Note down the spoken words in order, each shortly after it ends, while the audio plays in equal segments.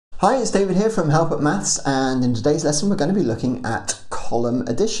Hi, it's David here from Help at Maths, and in today's lesson we're going to be looking at column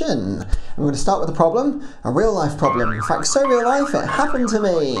addition. And we're going to start with a problem, a real life problem. In fact, so real life it happened to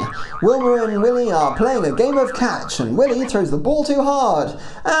me. Wilma and Willie are playing a game of catch, and Willie throws the ball too hard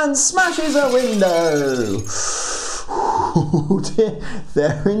and smashes a window. Oh dear,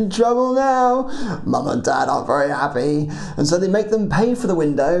 they're in trouble now. Mum and Dad aren't very happy, and so they make them pay for the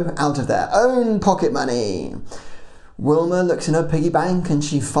window out of their own pocket money. Wilma looks in her piggy bank and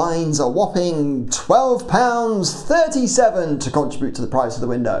she finds a whopping £12.37 to contribute to the price of the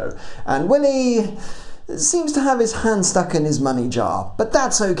window. And Willie seems to have his hand stuck in his money jar, but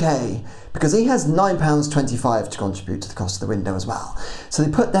that's okay because he has £9.25 to contribute to the cost of the window as well. So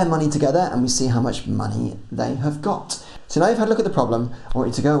they put their money together and we see how much money they have got. So now you've had a look at the problem, I want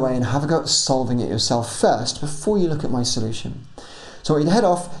you to go away and have a go at solving it yourself first before you look at my solution. So I want you to head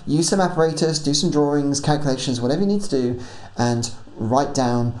off, use some apparatus, do some drawings, calculations, whatever you need to do, and write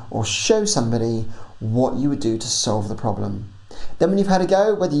down or show somebody what you would do to solve the problem. Then when you've had a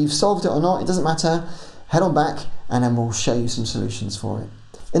go, whether you've solved it or not, it doesn't matter, head on back and then we'll show you some solutions for it.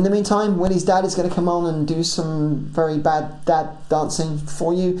 In the meantime, Willie's dad is going to come on and do some very bad dad dancing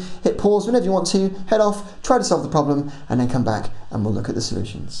for you. Hit pause whenever you want to, head off, try to solve the problem, and then come back and we'll look at the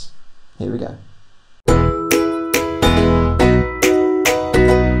solutions. Here we go.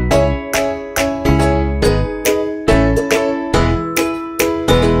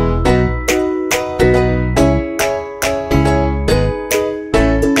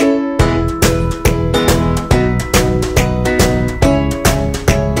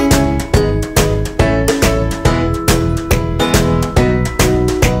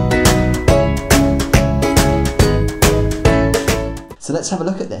 So let's have a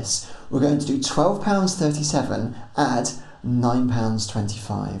look at this. We're going to do £12.37 add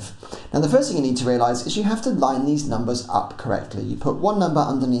 £9.25. Now the first thing you need to realise is you have to line these numbers up correctly. You put one number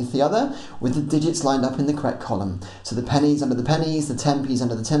underneath the other with the digits lined up in the correct column. So the pennies under the pennies, the 10p's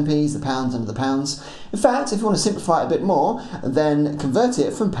under the 10p's, the pounds under the pounds. In fact, if you want to simplify it a bit more, then convert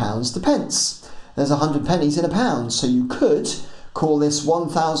it from pounds to pence. There's 100 pennies in a pound, so you could call this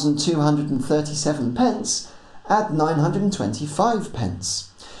 1,237 pence add 925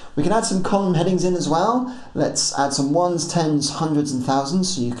 pence. We can add some column headings in as well. Let's add some ones, tens, hundreds and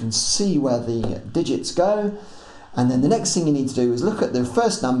thousands so you can see where the digits go. And then the next thing you need to do is look at the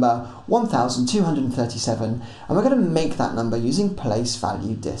first number, 1,237, and we're going to make that number using place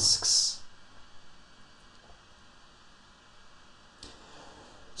value discs.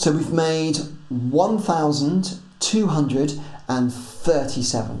 So we've made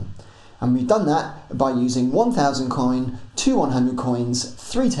 1,237. And we've done that by using 1,000 coin, 2 100 coins,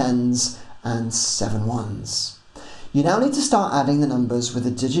 3 tens, and 7 ones. You now need to start adding the numbers with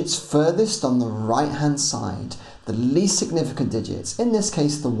the digits furthest on the right hand side, the least significant digits, in this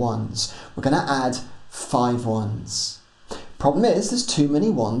case the ones. We're going to add 5 ones. Problem is, there's too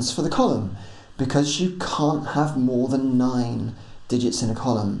many ones for the column because you can't have more than 9 digits in a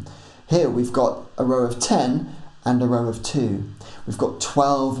column. Here we've got a row of 10 and a row of 2. We've got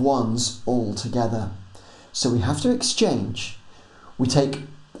 12 ones all together. So we have to exchange. We take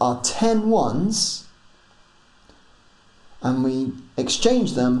our 10 ones and we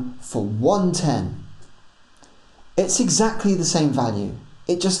exchange them for 1 10. It's exactly the same value.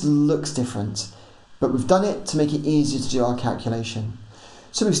 It just looks different. But we've done it to make it easier to do our calculation.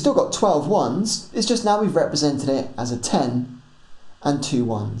 So we've still got 12 ones. It's just now we've represented it as a 10 and 2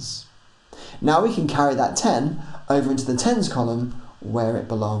 ones. Now we can carry that 10 over into the tens column where it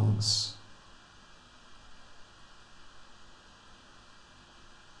belongs.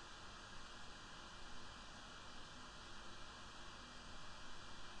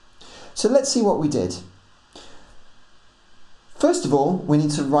 So let's see what we did. First of all, we need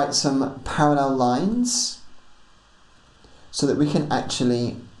to write some parallel lines so that we can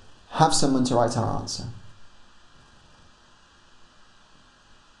actually have someone to write our answer.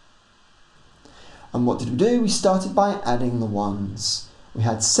 And what did we do? We started by adding the ones. We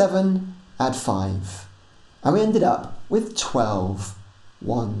had 7, add 5. And we ended up with 12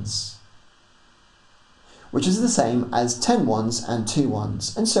 ones, which is the same as 10 ones and 2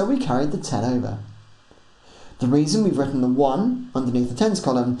 ones. And so we carried the 10 over. The reason we've written the 1 underneath the tens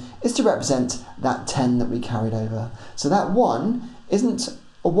column is to represent that 10 that we carried over. So that 1 isn't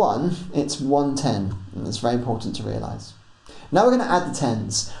a 1, it's 1 10. And that's very important to realise. Now we're going to add the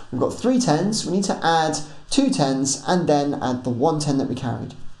tens. We've got 3 tens, we need to add 2 tens and then add the 1 10 that we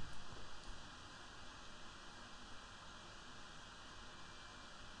carried.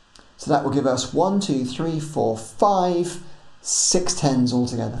 So that will give us 1, 2, 3, 4, 5, 6 tens all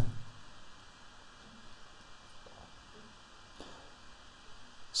together.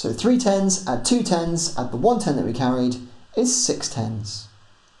 6 tens altogether. So 3 tens, add 2 tens, add the 1 10 that we carried, is 6 tens.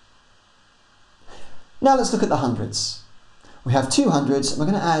 Now let's look at the hundreds. We have 2 hundreds, and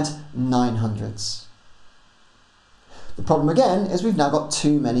we're going to add 9 hundreds. The problem again is we've now got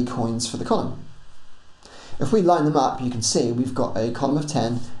too many coins for the column. If we line them up, you can see we've got a column of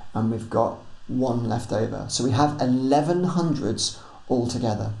 10 and we've got 1 left over. So we have 11 hundreds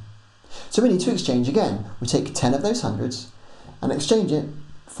altogether. So we need to exchange again. We take 10 of those hundreds and exchange it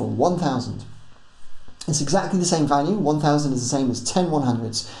for 1,000. It's exactly the same value. 1,000 is the same as 10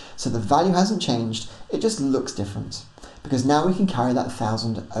 100s. So the value hasn't changed, it just looks different because now we can carry that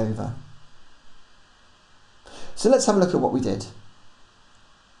 1,000 over. So let's have a look at what we did.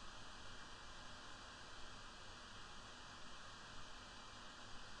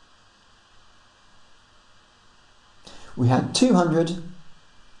 We had 200,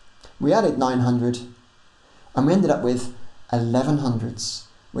 we added 900, and we ended up with 11 hundreds,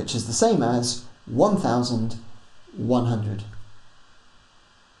 which is the same as 1,100.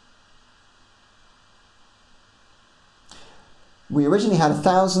 We originally had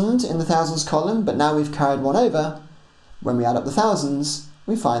 1,000 in the thousands column, but now we've carried 1 over. When we add up the thousands,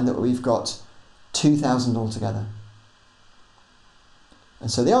 we find that we've got 2,000 altogether. And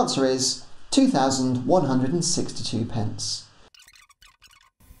so the answer is 2,162 pence.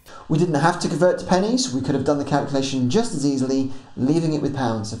 We didn't have to convert to pennies. We could have done the calculation just as easily, leaving it with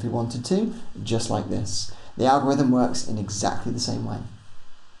pounds if we wanted to, just like this. The algorithm works in exactly the same way.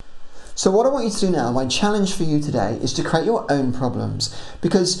 So what I want you to do now, my challenge for you today, is to create your own problems,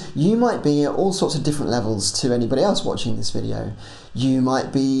 because you might be at all sorts of different levels to anybody else watching this video. You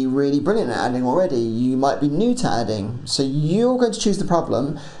might be really brilliant at adding already, you might be new to adding, so you're going to choose the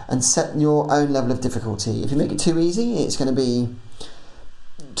problem and set your own level of difficulty. If you make it too easy, it's going to be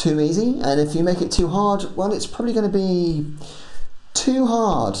too easy, and if you make it too hard, well, it's probably going to be too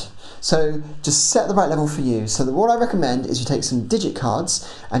hard. So just set the right level for you. So what I recommend is you take some digit cards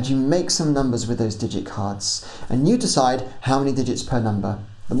and you make some numbers with those digit cards, and you decide how many digits per number.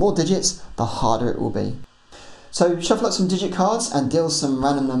 The more digits, the harder it will be. So shuffle out some digit cards and deal some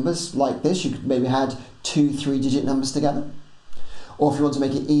random numbers like this. You could maybe add 2 3-digit numbers together. Or if you want to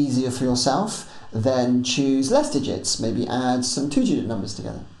make it easier for yourself, then choose less digits. Maybe add some 2-digit numbers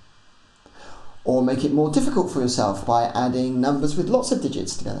together. Or make it more difficult for yourself by adding numbers with lots of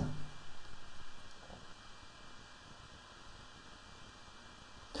digits together.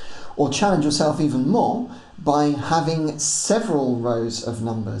 Or challenge yourself even more by having several rows of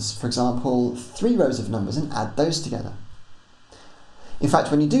numbers. For example, 3 rows of numbers, and add those together. In fact,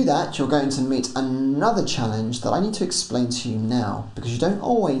 when you do that, you're going to meet another challenge that I need to explain to you now, because you don't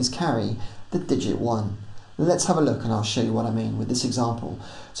always carry the digit 1. Let's have a look and I'll show you what I mean with this example.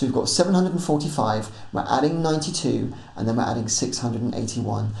 So we've got 745, we're adding 92, and then we're adding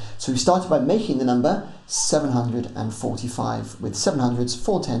 681. So we started by making the number 745 with 700s,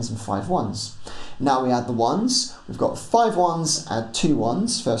 4 10s and 5 1s. Now we add the ones. We've got 5 1s, add 2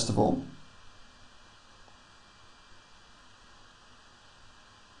 1s first of all.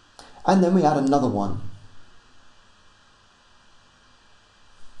 And then we add another 1.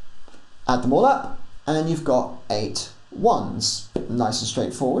 Add them all up, and you've got 8 1s. Nice and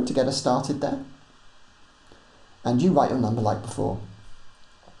straightforward to get us started there. And you write your number like before.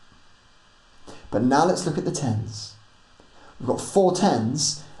 But now let's look at the 10s. We've got 4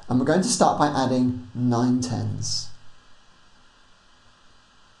 10s, and we're going to start by adding 9 10s.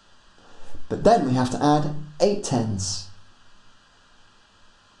 But then we have to add 8 10s.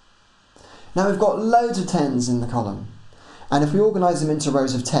 Now we've got loads of 10s in the column. And if we organise them into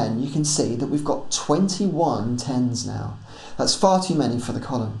rows of 10, you can see that we've got 21 10s now. That's far too many for the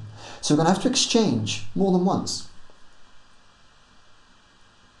column. So we're going to have to exchange more than once.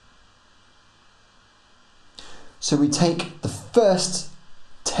 So we take the first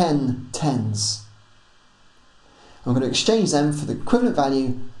 10 10s. I'm going to exchange them for the equivalent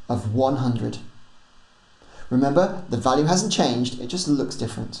value of 100. Remember, the value hasn't changed, it just looks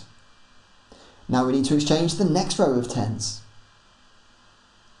different. Now we need to exchange the next row of 10s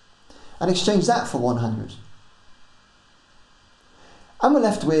and exchange that for 100. And we're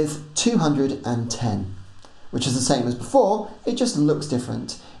left with 210, which is the same as before, it just looks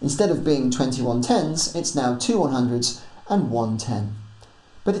different. Instead of being 21 10s, it's now 2 100s and 1 10.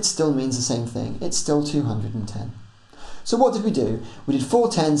 But it still means the same thing, it's still 210. So what did we do? We did 4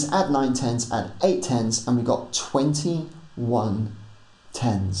 10s, add 9 10s, add 8 10s, and we got 21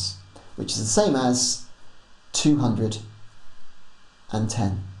 10s, which is the same as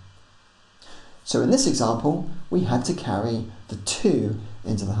 210. So in this example, we had to carry the 2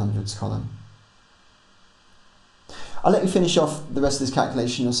 into the hundreds column. I'll let you finish off the rest of this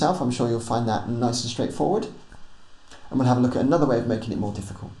calculation yourself. I'm sure you'll find that nice and straightforward. And we'll have a look at another way of making it more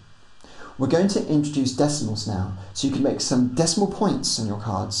difficult. We're going to introduce decimals now, so you can make some decimal points on your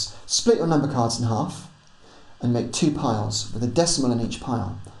cards. Split your number cards in half and make 2 piles with a decimal in each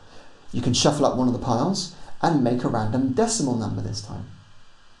pile. You can shuffle up one of the piles and make a random decimal number this time.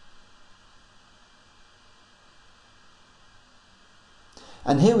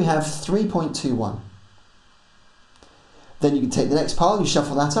 And here we have 3.21. Then you can take the next pile, you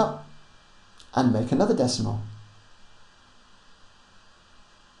shuffle that up and make another decimal.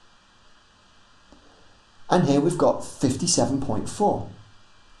 And here we've got 57.4.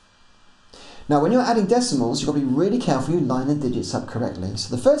 Now when you're adding decimals, you've got to be really careful you line the digits up correctly.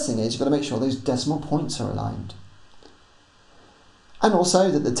 So the first thing is you've got to make sure those decimal points are aligned. And also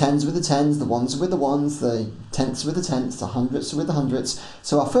that the tens are with the tens, the ones are with the ones, the tenths are with the tenths, the hundredths are with the hundredths.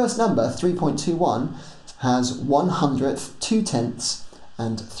 So our first number, 3.21, has 1/100th, 2 tenths,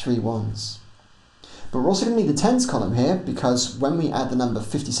 and 3 ones. But we're also going to need the tens column here, because when we add the number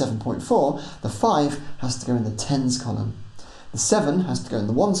 57.4, the 5 has to go in the tens column, the 7 has to go in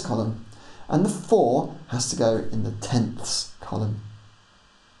the ones column, and the 4 has to go in the tenths column.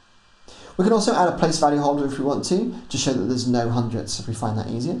 We can also add a place value holder if we want to show that there's no hundredths if we find that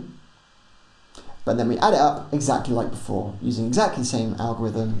easier. But then we add it up exactly like before, using exactly the same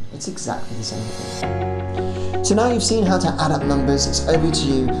algorithm. It's exactly the same thing. So now you've seen how to add up numbers, it's over to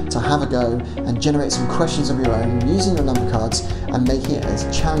you to have a go and generate some questions of your own using your number cards and making it as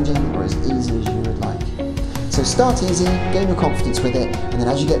challenging or as easy as you would like. So start easy, gain your confidence with it, and then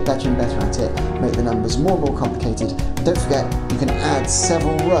as you get better and better at it, make the numbers more and more complicated. But don't forget, you can add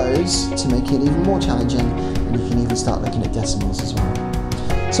several rows to make it even more challenging, and you can even start looking at decimals as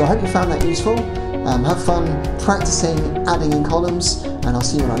well. So I hope you found that useful. Have fun practicing adding in columns, and I'll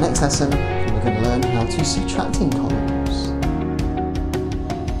see you in our next lesson where we're going to learn how to subtract in columns.